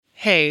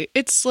Hey,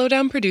 it's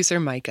Slowdown producer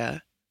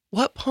Micah.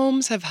 What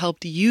poems have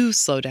helped you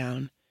slow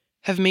down,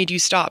 have made you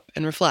stop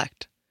and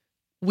reflect?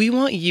 We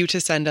want you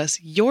to send us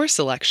your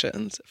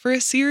selections for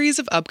a series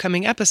of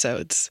upcoming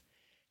episodes.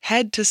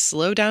 Head to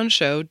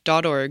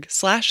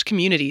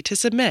slowdownshow.org/community to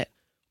submit,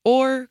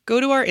 or go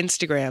to our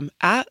Instagram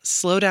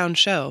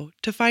 @slowdownshow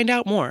to find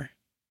out more.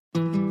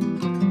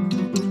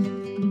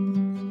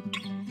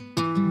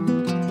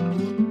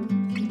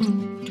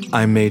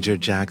 I'm Major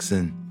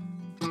Jackson,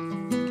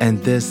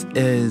 and this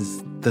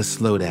is The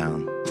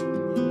Slowdown.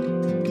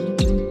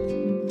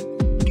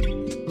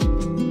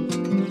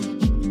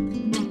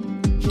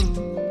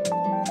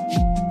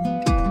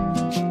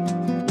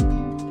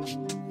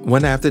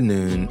 One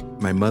afternoon,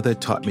 my mother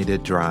taught me to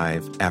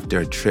drive after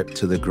a trip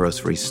to the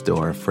grocery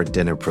store for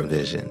dinner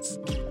provisions.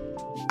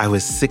 I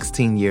was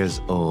 16 years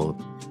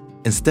old.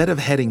 Instead of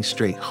heading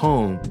straight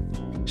home,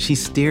 she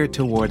steered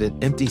toward an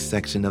empty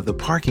section of the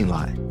parking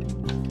lot.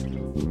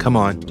 "Come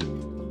on,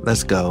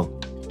 let's go,"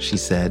 she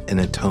said in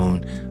a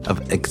tone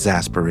of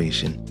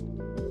exasperation.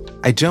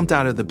 I jumped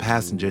out of the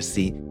passenger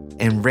seat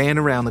and ran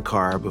around the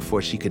car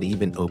before she could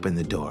even open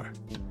the door.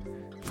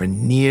 For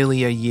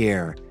nearly a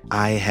year,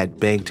 I had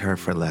begged her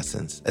for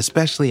lessons,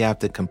 especially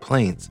after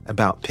complaints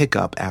about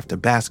pickup after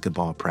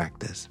basketball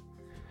practice.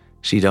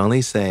 She'd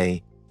only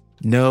say,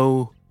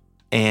 no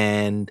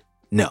and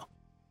no.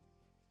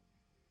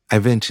 I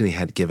eventually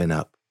had given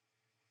up.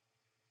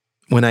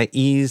 When I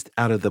eased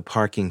out of the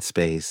parking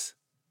space,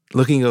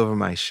 looking over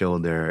my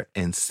shoulder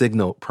and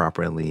signaled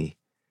properly,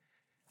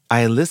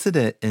 I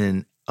elicited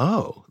an,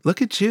 "Oh,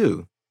 look at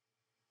you."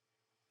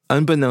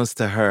 Unbeknownst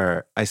to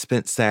her, I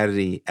spent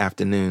Saturday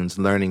afternoons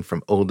learning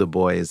from older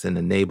boys in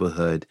the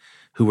neighborhood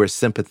who were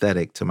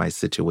sympathetic to my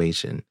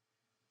situation.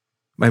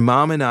 My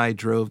mom and I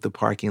drove the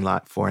parking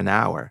lot for an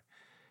hour.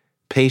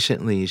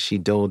 Patiently, she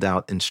doled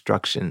out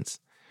instructions.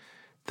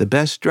 The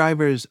best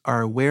drivers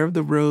are aware of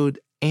the road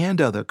and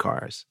other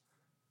cars.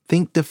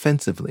 Think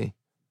defensively.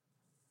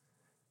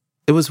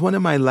 It was one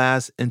of my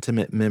last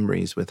intimate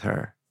memories with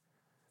her.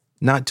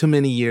 Not too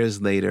many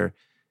years later,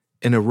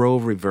 in a role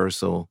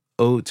reversal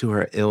owed to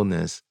her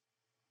illness,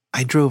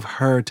 I drove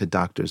her to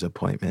doctor's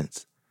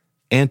appointments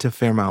and to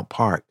Fairmount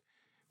Park,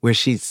 where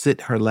she'd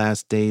sit her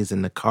last days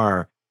in the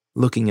car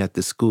looking at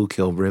the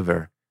Schuylkill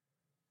River.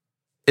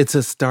 It's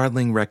a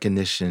startling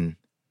recognition,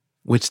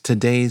 which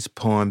today's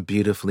poem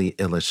beautifully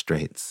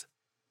illustrates.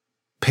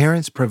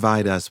 Parents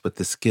provide us with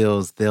the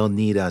skills they'll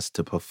need us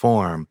to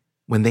perform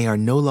when they are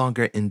no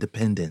longer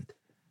independent.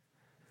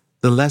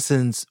 The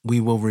lessons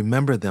we will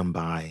remember them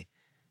by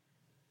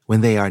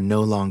when they are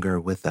no longer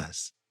with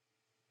us.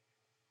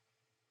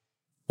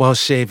 While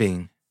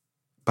Shaving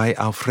by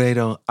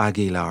Alfredo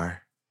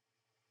Aguilar.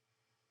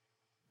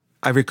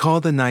 I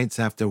recall the nights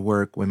after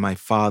work when my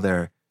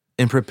father,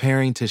 in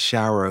preparing to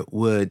shower,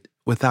 would,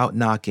 without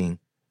knocking,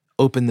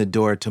 open the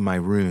door to my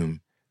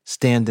room,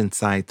 stand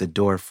inside the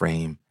door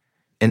frame,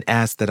 and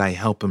ask that I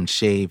help him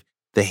shave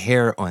the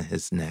hair on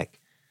his neck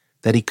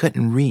that he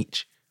couldn't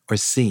reach or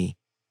see,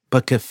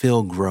 but could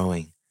feel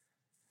growing.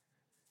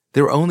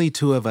 There were only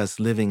two of us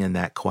living in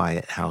that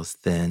quiet house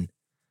then.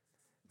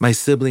 My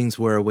siblings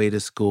were away to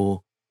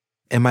school,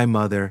 and my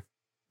mother,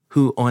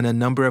 who on a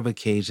number of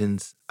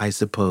occasions, I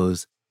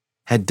suppose,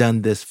 had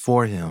done this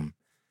for him,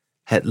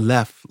 had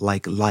left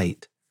like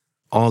light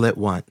all at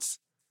once,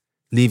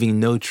 leaving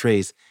no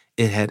trace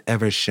it had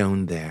ever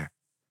shown there.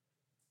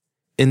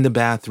 In the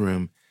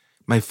bathroom,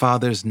 my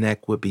father's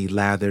neck would be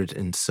lathered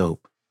in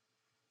soap.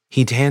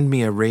 He'd hand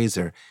me a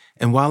razor,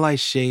 and while I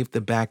shaved the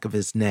back of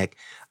his neck,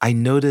 I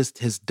noticed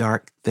his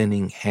dark,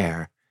 thinning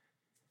hair.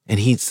 And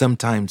he'd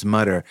sometimes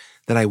mutter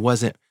that I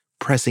wasn't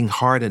pressing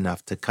hard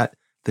enough to cut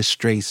the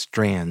stray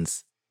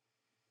strands.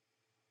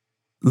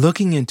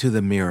 Looking into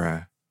the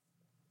mirror,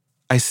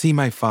 I see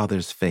my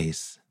father's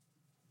face.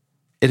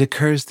 It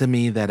occurs to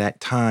me that at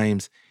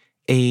times,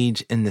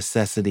 age and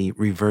necessity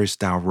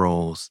reversed our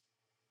roles,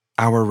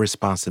 our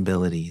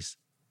responsibilities.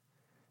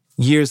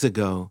 Years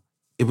ago,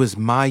 it was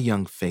my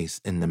young face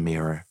in the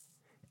mirror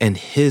and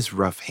his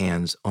rough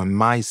hands on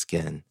my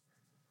skin.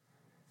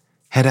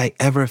 Had I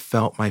ever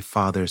felt my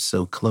father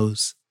so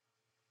close?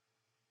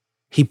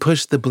 He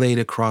pushed the blade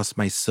across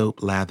my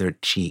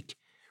soap-lathered cheek,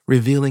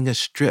 revealing a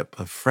strip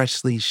of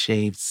freshly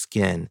shaved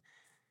skin,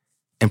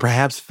 and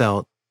perhaps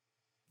felt,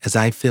 as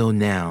I feel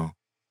now,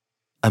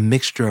 a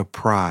mixture of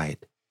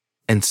pride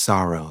and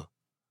sorrow.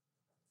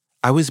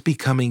 I was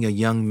becoming a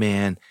young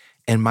man,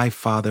 and my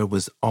father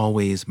was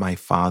always my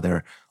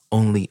father,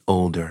 only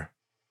older.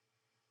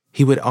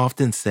 He would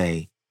often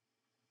say,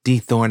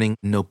 dethorning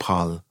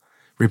nopal,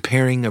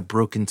 repairing a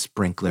broken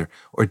sprinkler,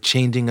 or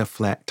changing a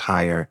flat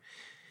tire.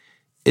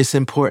 It's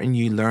important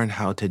you learn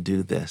how to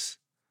do this.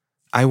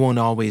 I won't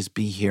always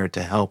be here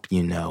to help,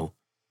 you know.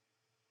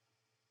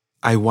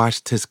 I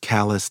watched his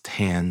calloused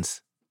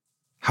hands.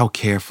 How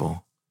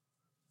careful,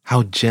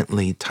 how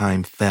gently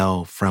time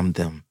fell from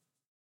them.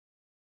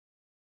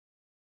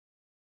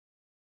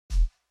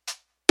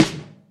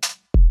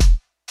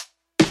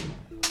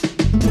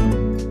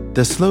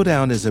 The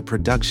Slowdown is a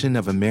production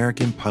of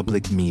American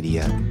Public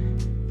Media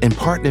in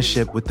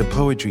partnership with the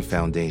Poetry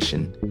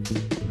Foundation.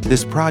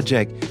 This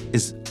project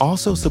is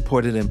also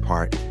supported in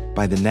part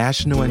by the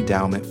National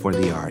Endowment for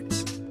the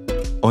Arts,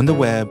 on the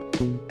web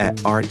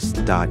at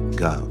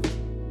arts.gov.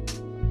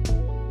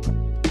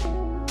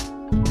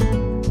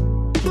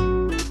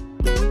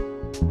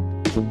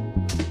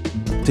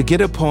 To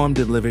get a poem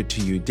delivered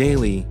to you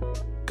daily,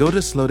 go to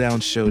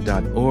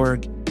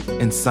slowdownshow.org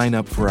and sign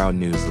up for our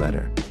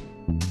newsletter.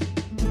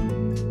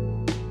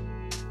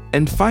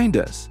 And find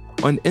us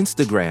on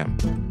Instagram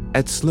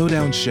at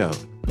slowdownshow.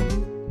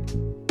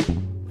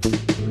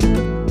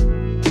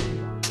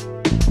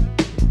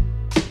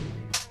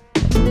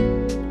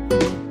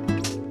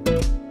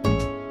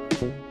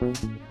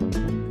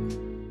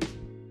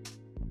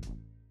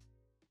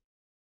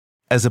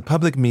 As a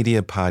public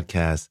media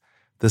podcast,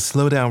 The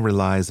Slowdown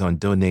relies on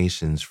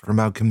donations from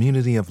our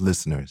community of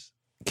listeners.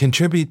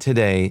 Contribute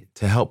today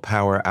to help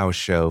power our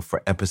show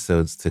for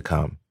episodes to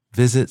come.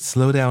 Visit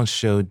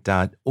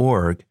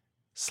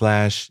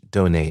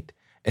slowdownshow.org/donate.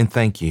 And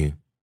thank you